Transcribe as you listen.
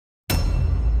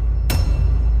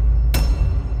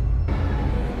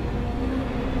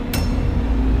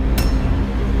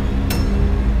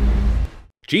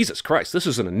Jesus Christ, this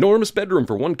is an enormous bedroom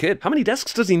for one kid. How many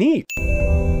desks does he need?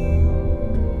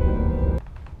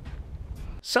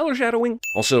 Cellar shadowing.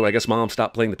 Also, I guess Mom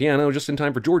stopped playing the piano just in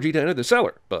time for Georgie to enter the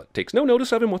cellar, but takes no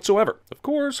notice of him whatsoever. Of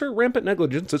course, her rampant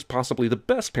negligence is possibly the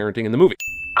best parenting in the movie.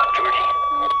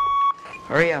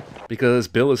 Hurry up. Because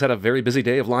Bill has had a very busy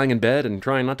day of lying in bed and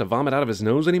trying not to vomit out of his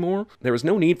nose anymore, there is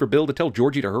no need for Bill to tell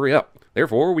Georgie to hurry up.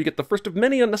 Therefore, we get the first of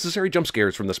many unnecessary jump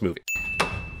scares from this movie.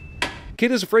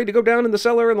 Kid is afraid to go down in the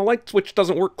cellar and the light switch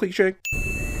doesn't work cliché.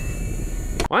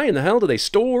 Why in the hell do they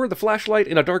store the flashlight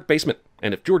in a dark basement?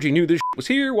 And if Georgie knew this shit was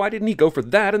here, why didn't he go for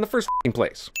that in the first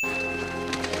place?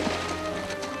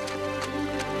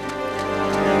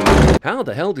 How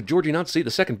the hell did Georgie not see the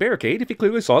second barricade if he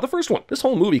clearly saw the first one? This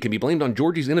whole movie can be blamed on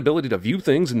Georgie's inability to view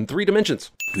things in 3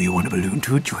 dimensions. Do you want a balloon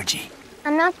too, Georgie?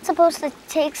 I'm not supposed to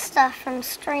take stuff from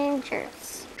strangers.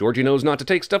 Georgie knows not to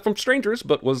take stuff from strangers,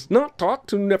 but was not taught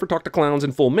to never talk to clowns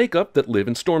in full makeup that live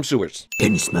in storm sewers.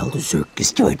 Can you smell the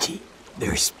circus, Georgie?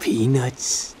 There's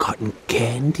peanuts, cotton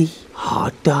candy,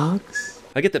 hot dogs.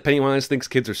 I get that Pennywise thinks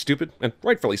kids are stupid, and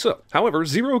rightfully so. However,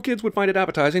 0 kids would find it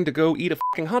appetizing to go eat a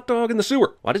fucking hot dog in the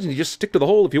sewer. Why doesn't he just stick to the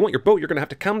hole? If you want your boat, you're gonna have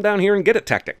to come down here and get it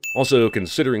tactic. Also,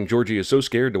 considering Georgie is so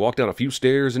scared to walk down a few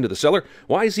stairs into the cellar,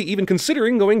 why is he even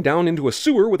considering going down into a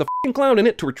sewer with a fucking clown in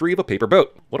it to retrieve a paper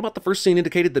boat? What about the first scene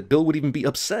indicated that Bill would even be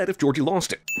upset if Georgie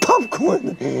lost it?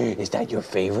 Popcorn! Is that your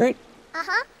favorite?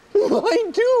 Uh-huh.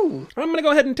 Mine too! I'm gonna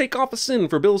go ahead and take off a sin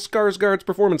for Bill Skarsgård's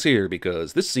performance here,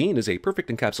 because this scene is a perfect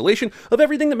encapsulation of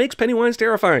everything that makes Pennywise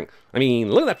terrifying. I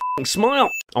mean, look at that f***ing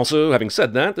smile! Also, having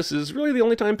said that, this is really the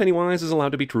only time Pennywise is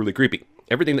allowed to be truly creepy.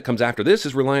 Everything that comes after this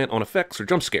is reliant on effects or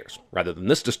jump scares, rather than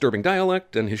this disturbing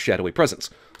dialect and his shadowy presence.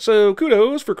 So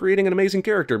kudos for creating an amazing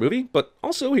character movie, but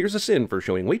also here's a sin for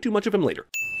showing way too much of him later.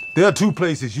 There are 2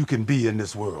 places you can be in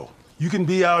this world. You can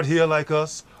be out here like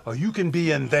us, or you can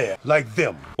be in there like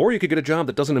them. Or you could get a job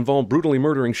that doesn't involve brutally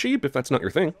murdering sheep if that's not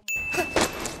your thing.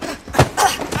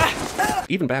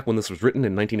 Even back when this was written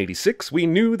in 1986, we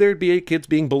knew there'd be a kids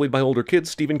being bullied by older kids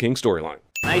Stephen King storyline.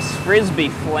 Nice frisbee,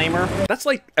 flamer. That's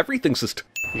like everything, sister.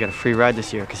 You got a free ride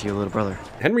this year because you're a little brother.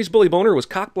 Henry's bully boner was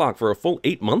cockblocked for a full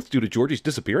 8 months due to Georgie's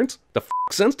disappearance? The f***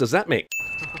 sense does that make?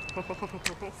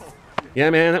 Yeah,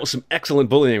 man, that was some excellent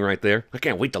bullying right there. I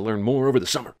can't wait to learn more over the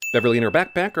summer. Beverly and her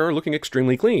backpack are looking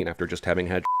extremely clean after just having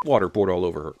had water poured all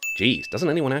over her. Jeez, doesn't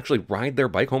anyone actually ride their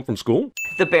bike home from school?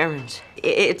 The Barrens.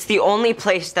 It's the only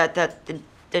place that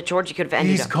Georgie could have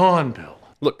ended He's up. gone, Bill.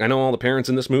 Look, I know all the parents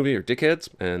in this movie are dickheads,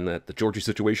 and that the Georgie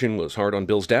situation was hard on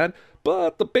Bill's dad,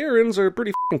 but the Barrens are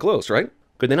pretty f***ing close, right?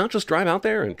 Could they not just drive out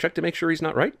there and check to make sure he's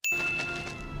not right?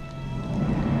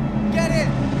 Get it!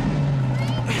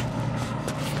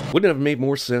 Wouldn't it have made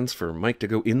more sense for Mike to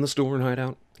go in the store and hide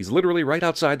out? He's literally right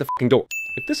outside the f***ing door.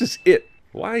 If this is it,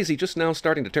 why is he just now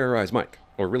starting to terrorize Mike?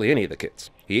 Or really any of the kids?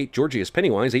 He ate Georgie as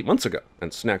Pennywise 8 months ago,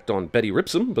 and snacked on Betty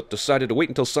Ripsom, but decided to wait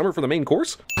until summer for the main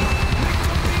course?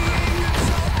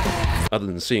 Other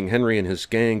than seeing Henry and his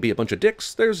gang be a bunch of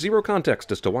dicks, there's 0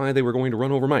 context as to why they were going to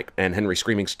run over Mike. And Henry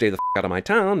screaming "stay the f*** out of my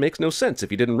town" makes no sense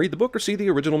if you didn't read the book or see the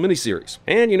original miniseries.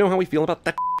 And you know how we feel about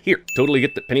that here. Totally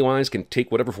get that Pennywise can take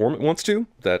whatever form it wants to.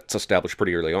 That's established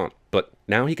pretty early on. But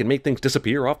now he can make things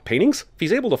disappear off paintings? If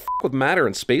he's able to f*** with matter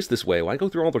and space this way, why go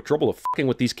through all the trouble of f***ing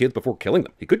with these kids before killing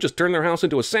them? He could just turn their house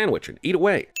into a sandwich and eat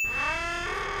away.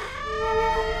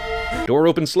 Door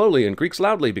opens slowly and creaks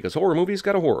loudly because horror movies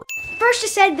got a horror. First you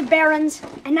said the Barrens,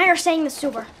 and now you're saying the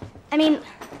sewer. I mean,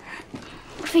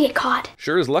 what if we get caught?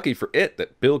 Sure is lucky for it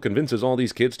that Bill convinces all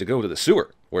these kids to go to the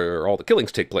sewer, where all the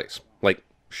killings take place. Like,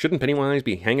 shouldn't Pennywise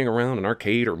be hanging around an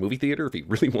arcade or movie theater if he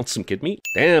really wants some kid meat?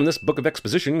 Damn, this book of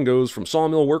exposition goes from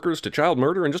sawmill workers to child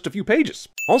murder in just a few pages.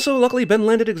 Also, luckily Ben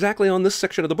landed exactly on this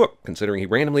section of the book, considering he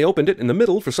randomly opened it in the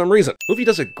middle for some reason. The movie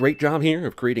does a great job here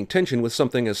of creating tension with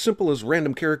something as simple as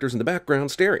random characters in the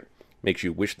background staring. Makes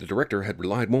you wish the director had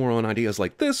relied more on ideas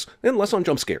like this and less on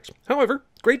jump scares. However,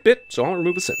 great bit, so I'll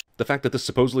remove a sin. The fact that this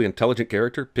supposedly intelligent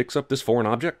character picks up this foreign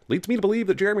object leads me to believe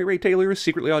that Jeremy Ray Taylor is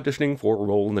secretly auditioning for a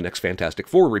role in the next Fantastic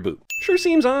Four reboot. Sure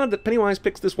seems odd that Pennywise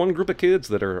picks this one group of kids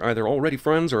that are either already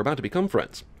friends or about to become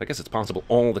friends. I guess it's possible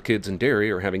all the kids in Derry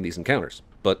are having these encounters.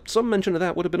 But some mention of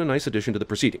that would have been a nice addition to the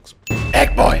proceedings.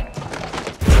 Egg boy!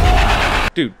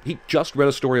 Dude, he just read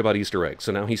a story about Easter eggs,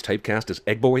 so now he's typecast as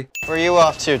Egg Boy? Where you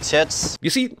off to, tits? You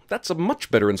see, that's a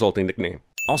much better insulting nickname.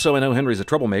 Also, I know Henry's a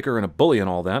troublemaker and a bully and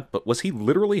all that, but was he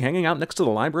literally hanging out next to the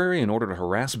library in order to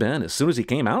harass Ben as soon as he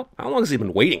came out? How long has he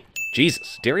been waiting?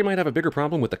 Jesus, Derry might have a bigger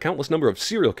problem with the countless number of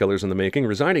serial killers in the making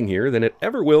residing here than it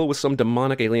ever will with some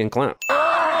demonic alien clown.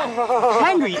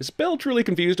 Henry! Is Bill truly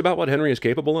confused about what Henry is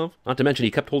capable of? Not to mention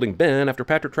he kept holding Ben after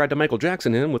Patrick tried to Michael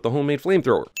Jackson him with the homemade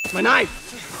flamethrower. My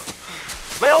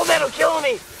knife! My old man'll kill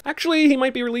me! Actually, he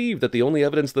might be relieved that the only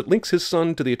evidence that links his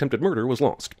son to the attempted murder was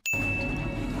lost.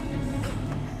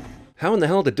 How in the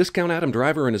hell did Discount Adam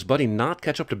Driver and his buddy not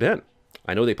catch up to Ben?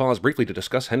 I know they paused briefly to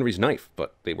discuss Henry's knife,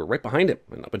 but they were right behind him,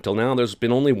 and up until now there's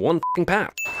been only one f***ing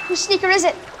path. Whose sneaker is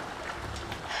it?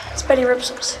 It's Betty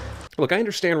Ripsom's. Look, I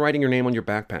understand writing your name on your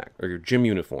backpack, or your gym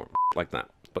uniform, like that,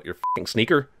 but your f***ing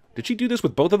sneaker? Did she do this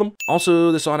with both of them?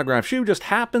 Also, this autographed shoe just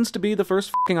happens to be the first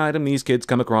f***ing item these kids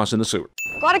come across in the sewer.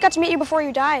 Glad I got to meet you before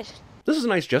you died. This is a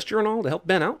nice gesture and all to help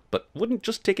Ben out, but wouldn't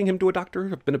just taking him to a doctor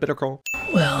have been a better call?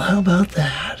 Well, how about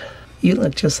that? You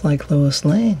look just like Lois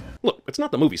Lane. Look, it's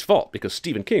not the movie's fault because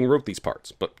Stephen King wrote these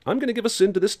parts, but I'm gonna give a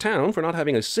sin to this town for not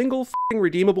having a single f***ing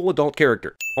redeemable adult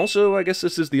character. Also, I guess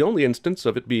this is the only instance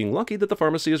of it being lucky that the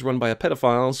pharmacy is run by a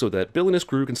pedophile so that Bill and his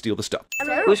crew can steal the stuff.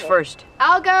 Who's first?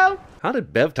 I'll go. How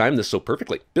did Bev time this so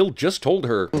perfectly? Bill just told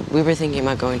her, We were thinking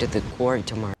about going to the quarry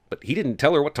tomorrow. but he didn't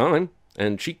tell her what time.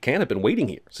 And she can't have been waiting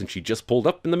here, since she just pulled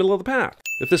up in the middle of the path.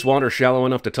 If this water's shallow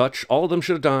enough to touch, all of them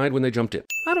should have died when they jumped in.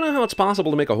 I don't know how it's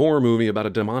possible to make a horror movie about a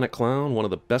demonic clown, one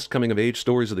of the best coming-of-age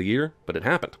stories of the year, but it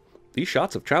happened. These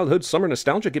shots of childhood summer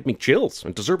nostalgia give me chills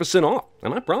and deserve a sin off,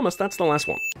 and I promise that's the last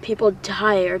one. People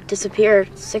die or disappear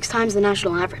 6 times the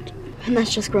national average. And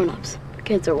that's just grown-ups.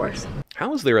 Kids are worse.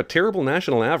 How is there a terrible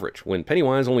national average when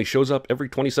Pennywise only shows up every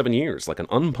 27 years like an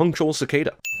unpunctual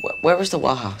cicada? Where was the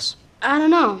well house? I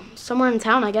don't know. Somewhere in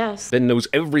town, I guess. Ben knows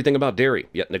everything about Derry,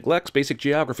 yet neglects basic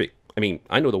geography. I mean,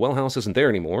 I know the well house isn't there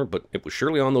anymore, but it was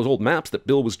surely on those old maps that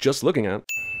Bill was just looking at.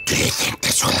 Do you think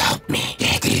this will help me,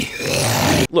 Daddy?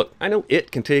 Look, I know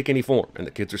it can take any form, and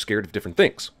the kids are scared of different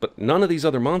things, but none of these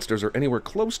other monsters are anywhere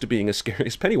close to being as scary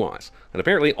as Pennywise. And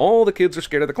apparently all the kids are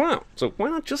scared of the clown, so why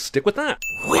not just stick with that?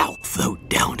 We'll float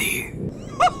down here.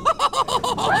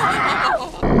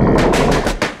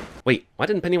 Wait, why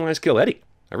didn't Pennywise kill Eddie?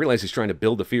 I realize he's trying to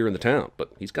build the fear in the town, but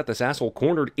he's got this asshole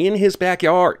cornered in his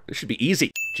backyard. This should be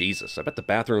easy. Jesus, I bet the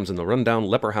bathrooms in the rundown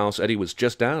leper house Eddie was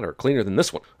just at are cleaner than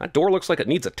this one. That door looks like it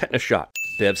needs a tetanus shot.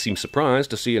 Bev seems surprised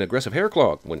to see an aggressive hair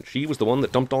clog when she was the one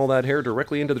that dumped all that hair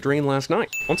directly into the drain last night.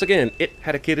 Once again, it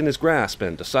had a kid in his grasp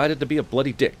and decided to be a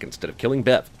bloody dick instead of killing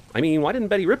Bev. I mean, why didn't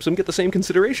Betty Ripsom get the same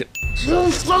consideration? No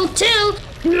float too.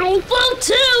 No float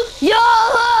too. Yo!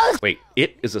 Wait,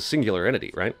 it is a singular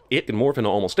entity, right? It can morph into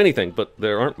almost anything, but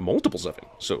there aren't multiples of him.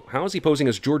 So how is he posing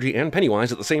as Georgie and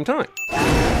Pennywise at the same time?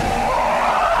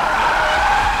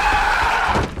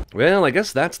 Well, I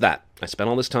guess that's that. I spent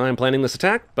all this time planning this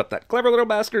attack, but that clever little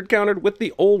bastard countered with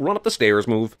the old run-up-the-stairs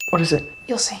move. What is it?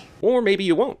 You'll see. Or maybe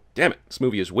you won't. Damn it, this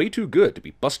movie is way too good to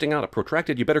be busting out a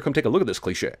protracted "you better come take a look at this"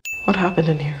 cliche. What happened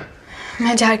in here?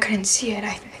 My dad couldn't see it.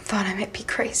 I thought I might be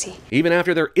crazy. Even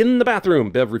after they're in the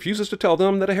bathroom, Bev refuses to tell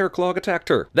them that a hair clog attacked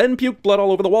her, then puked blood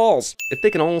all over the walls. If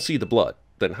they can all see the blood,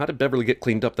 then how did Beverly get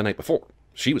cleaned up the night before?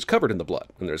 She was covered in the blood,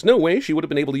 and there's no way she would have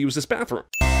been able to use this bathroom.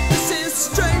 This is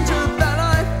stranger than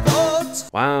I thought.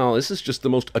 Wow, this is just the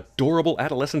most adorable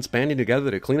adolescents banding together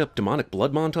to clean up demonic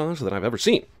blood montage that I've ever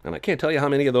seen. And I can't tell you how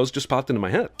many of those just popped into my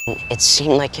head. It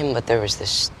seemed like him, but there was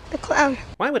this... The clown.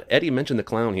 Why would Eddie mention the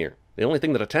clown here? The only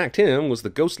thing that attacked him was the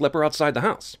ghost leper outside the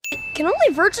house. Can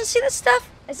only virgins see this stuff?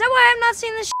 Is that why I'm not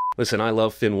seeing this? Listen, I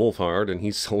love Finn Wolfhard, and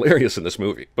he's hilarious in this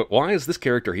movie, but why is this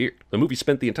character here? The movie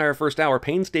spent the entire first hour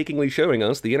painstakingly showing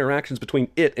us the interactions between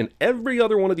it and every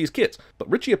other one of these kids, but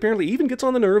Richie apparently even gets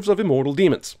on the nerves of immortal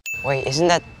demons. Wait, isn't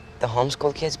that the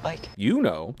homeschool kid's bike? You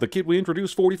know, the kid we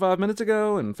introduced 45 minutes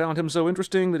ago and found him so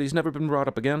interesting that he's never been brought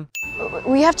up again.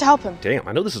 We have to help him. Damn,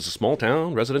 I know this is a small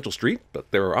town, residential street,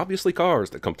 but there are obviously cars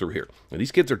that come through here, and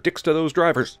these kids are dicks to those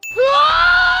drivers.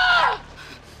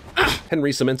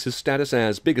 Henry cements his status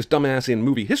as biggest dumbass in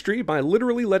movie history by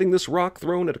literally letting this rock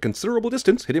thrown at a considerable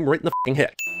distance hit him right in the f***ing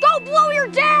head. Go blow your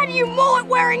dad, you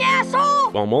mullet-wearing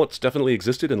asshole! While mullets definitely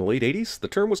existed in the late 80s, the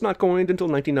term was not coined until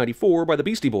 1994 by the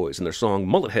Beastie Boys in their song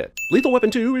Mullet Head. Lethal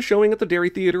Weapon 2 is showing at the Derry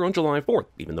Theater on July 4th,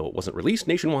 even though it wasn't released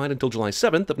nationwide until July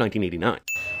 7th of 1989.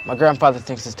 My grandfather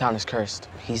thinks this town is cursed.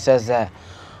 He says that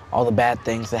all the bad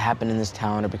things that happen in this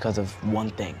town are because of one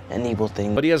thing, an evil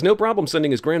thing. But he has no problem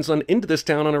sending his grandson into this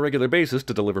town on a regular basis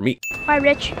to deliver meat. Why,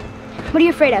 Rich? What are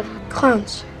you afraid of?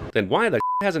 Clowns. Then why the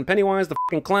hasn't Pennywise the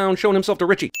f***ing clown shown himself to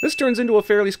Richie? This turns into a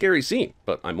fairly scary scene,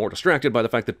 but I'm more distracted by the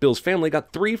fact that Bill's family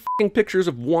got 3 f***ing pictures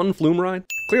of one flume ride.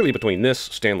 Clearly between this,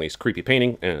 Stanley's creepy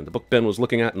painting, and the book Ben was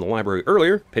looking at in the library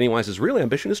earlier, Pennywise's real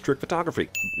ambition is trick photography.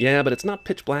 Yeah, but it's not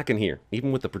pitch black in here,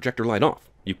 even with the projector light off.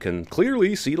 You can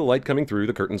clearly see the light coming through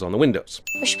the curtains on the windows.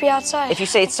 We should be outside. If you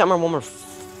say it's summer one more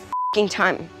f***ing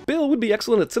time. Bill would be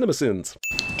excellent at CinemaSins.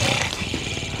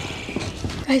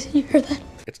 Guys, you heard that?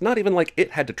 It's not even like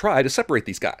it had to try to separate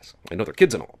these guys. I know they're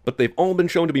kids and all, but they've all been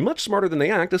shown to be much smarter than they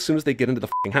act as soon as they get into the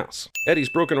f***ing house. Eddie's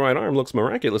broken right arm looks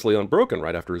miraculously unbroken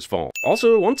right after his fall.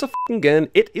 Also, once again,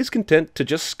 it is content to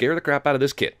just scare the crap out of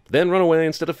this kid, then run away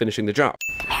instead of finishing the job.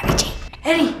 Richie!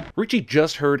 Eddie! Richie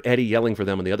just heard Eddie yelling for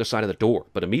them on the other side of the door,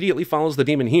 but immediately follows the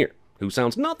demon here, who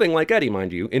sounds nothing like Eddie,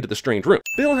 mind you, into the strange room.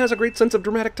 Bill has a great sense of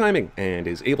dramatic timing, and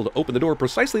is able to open the door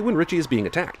precisely when Richie is being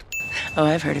attacked. Oh,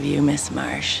 I've heard of you, Miss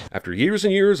Marsh. After years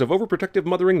and years of overprotective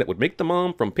mothering that would make the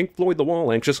mom from Pink Floyd The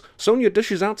Wall anxious, Sonia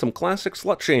dishes out some classic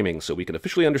slut-shaming so we can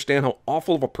officially understand how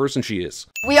awful of a person she is.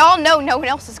 We all know no one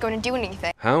else is going to do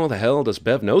anything. How the hell does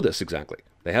Bev know this exactly?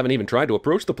 They haven't even tried to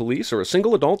approach the police or a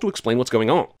single adult to explain what's going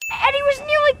on. Eddie was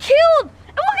nearly killed!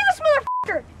 And look at this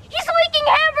motherfucker! He's leaking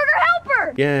hamburger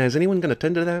helper! Yeah, is anyone gonna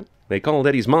tend to that? They called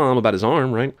Eddie's mom about his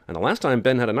arm, right? And the last time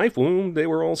Ben had a knife wound, they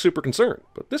were all super concerned.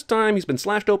 But this time, he's been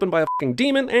slashed open by a fucking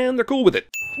demon, and they're cool with it.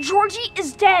 Georgie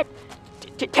is dead!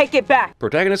 Take it back!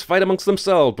 Protagonists fight amongst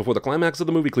themselves before the climax of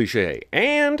the movie cliche,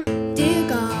 and... Dear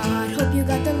God, hope you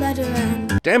got the letter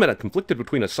and... Damn it, I'm conflicted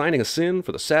between assigning a sin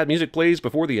for the sad music plays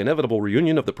before the inevitable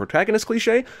reunion of the protagonist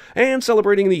cliche, and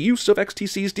celebrating the use of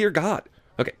XTC's Dear God.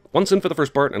 Okay, one sin for the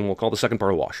first part, and we'll call the second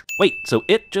part a wash. Wait, so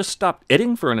it just stopped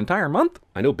itting for an entire month?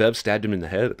 I know Bev stabbed him in the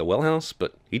head at the well house,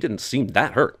 but he didn't seem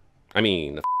that hurt. I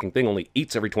mean, the f***ing thing only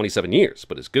eats every 27 years,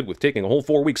 but is good with taking a whole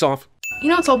 4 weeks off. You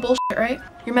know it's all bullshit, right?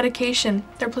 Your medication,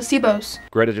 they're placebos.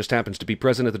 Greta just happens to be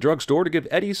present at the drugstore to give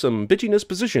Eddie some bitchiness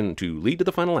position to lead to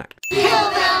the final act. Kill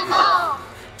them all!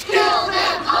 Kill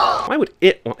them all! Why would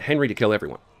it want Henry to kill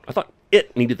everyone? I thought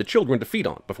it needed the children to feed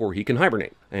on before he can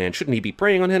hibernate. And shouldn't he be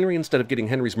preying on Henry instead of getting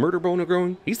Henry's murder boner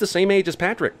growing? He's the same age as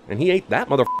Patrick, and he ate that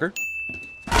motherfucker.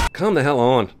 Come the hell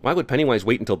on. Why would Pennywise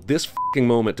wait until this f***ing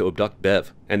moment to abduct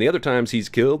Bev? And the other times he's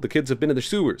killed, the kids have been in the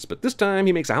sewers, but this time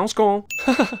he makes a house call?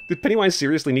 Did Pennywise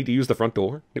seriously need to use the front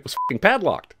door? It was f***ing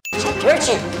padlocked.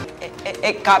 Richie!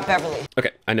 It got Beverly.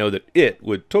 Okay, I know that it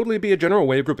would totally be a general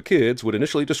way a group of kids would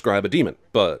initially describe a demon,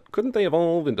 but couldn't they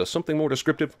evolve into something more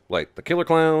descriptive, like the Killer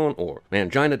Clown or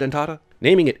Mangina Dentata?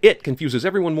 Naming it confuses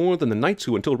everyone more than the knights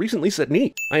who until recently said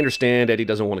neat. I understand Eddie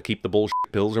doesn't want to keep the bullshit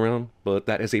pills around, but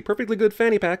that is a perfectly good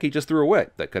fanny pack he just threw away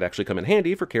that could actually come in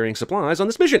handy for carrying supplies on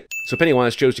this mission. So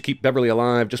Pennywise chose to keep Beverly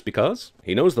alive just because?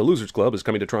 He knows the Losers Club is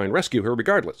coming to try and rescue her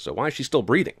regardless, so why is she still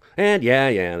breathing? And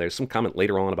yeah, there's some comment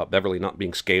later on about Beverly not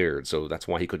being scared, so that's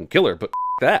why he couldn't kill her, but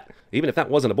that. Even if that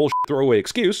wasn't a bullshit throwaway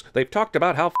excuse, they've talked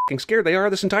about how f***ing scared they are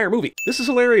this entire movie. This is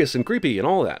hilarious and creepy and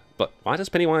all that, but why does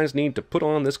Pennywise need to put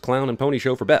on this clown and pony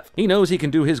show for Beth? He knows he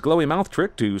can do his glowy mouth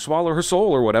trick to swallow her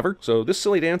soul or whatever, so this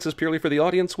silly dance is purely for the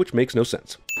audience, which makes no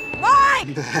sense.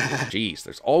 Jeez,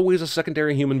 there's always a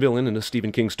secondary human villain in a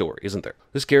Stephen King story, isn't there?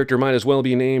 This character might as well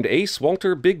be named Ace,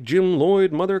 Walter, Big Jim,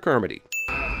 Lloyd, Mother Carmody.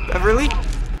 Beverly?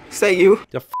 Is that you?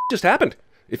 The f*** just happened?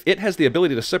 If it has the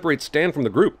ability to separate Stan from the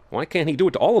group, why can't he do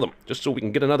it to all of them? Just so we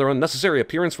can get another unnecessary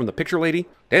appearance from the picture lady?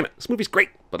 Damn it, this movie's great,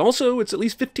 but also it's at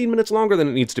least 15 minutes longer than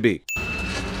it needs to be.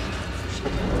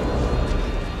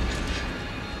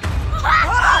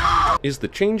 Is the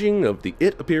changing of the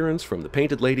it appearance from the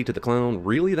painted lady to the clown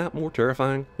really that more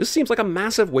terrifying? This seems like a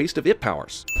massive waste of it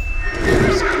powers.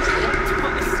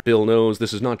 Bill knows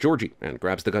this is not Georgie and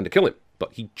grabs the gun to kill him,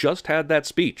 but he just had that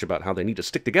speech about how they need to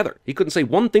stick together. He couldn't say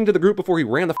one thing to the group before he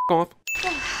ran the f*** off.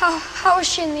 How is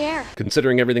she in the air?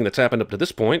 Considering everything that's happened up to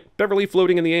this point, Beverly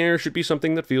floating in the air should be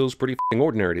something that feels pretty f***ing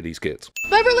ordinary to these kids.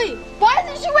 Beverly, why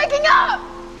isn't she waking up?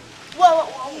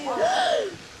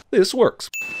 Whoa. This works.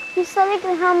 You said I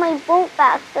can have my boat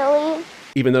back, Billy.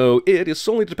 Even though it is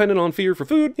solely dependent on fear for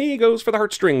food, he goes for the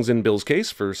heartstrings in Bill's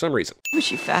case for some reason. Was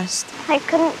she fast? I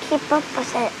couldn't keep up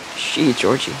with it. She,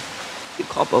 Georgie. You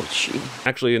call boats she.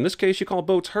 Actually, in this case, you call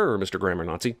boats her, Mr. Grammar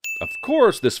Nazi. Of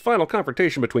course, this final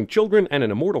confrontation between children and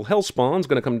an immortal hellspawn is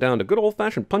going to come down to good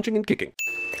old-fashioned punching and kicking.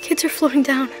 The kids are floating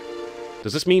down.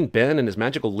 Does this mean Ben and his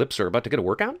magical lips are about to get a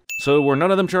workout? So were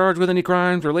none of them charged with any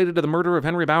crimes related to the murder of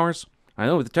Henry Bowers? I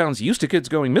know the town's used to kids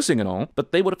going missing and all,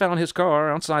 but they would have found his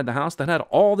car outside the house that had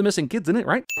all the missing kids in it,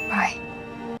 right? Right.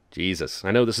 Jesus,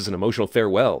 I know this is an emotional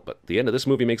farewell, but the end of this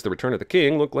movie makes The Return of the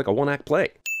King look like a one-act play.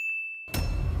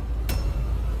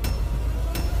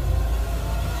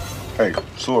 Hey,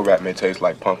 sewer rat may taste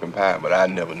like pumpkin pie, but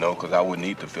I'd never know because I wouldn't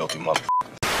eat the filthy motherfucker.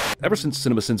 Ever since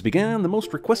CinemaSins began, the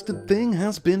most requested thing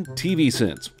has been TV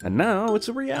Sins, and now it's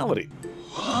a reality.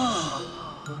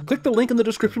 Click the link in the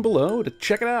description below to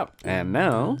check it out. And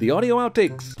now, the audio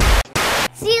outtakes.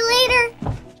 See you later.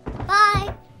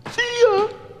 Bye. See ya.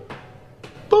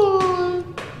 Bye.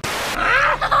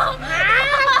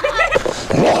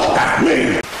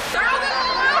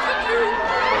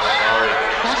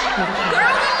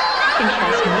 can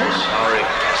trust me. Sorry.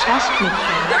 Trust me, kid.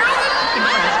 You can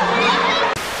trust me.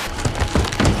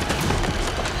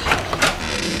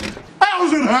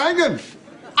 How's it hanging?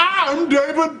 I'm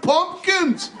David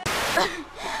Pumpkins.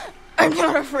 I'm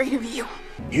not afraid of you.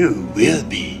 You will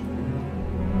be.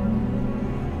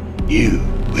 You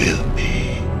will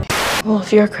be. Well,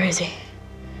 if you're crazy,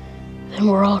 then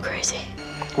we're all crazy.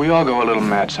 We all go a little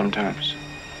mad sometimes.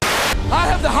 I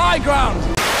have the high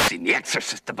ground. Seen The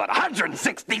Exorcist about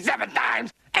 167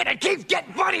 times, and it keeps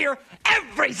getting funnier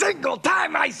every single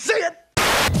time I see it.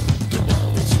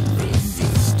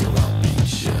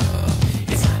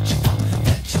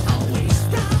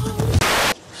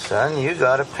 Son, you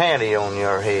got a panty on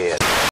your head.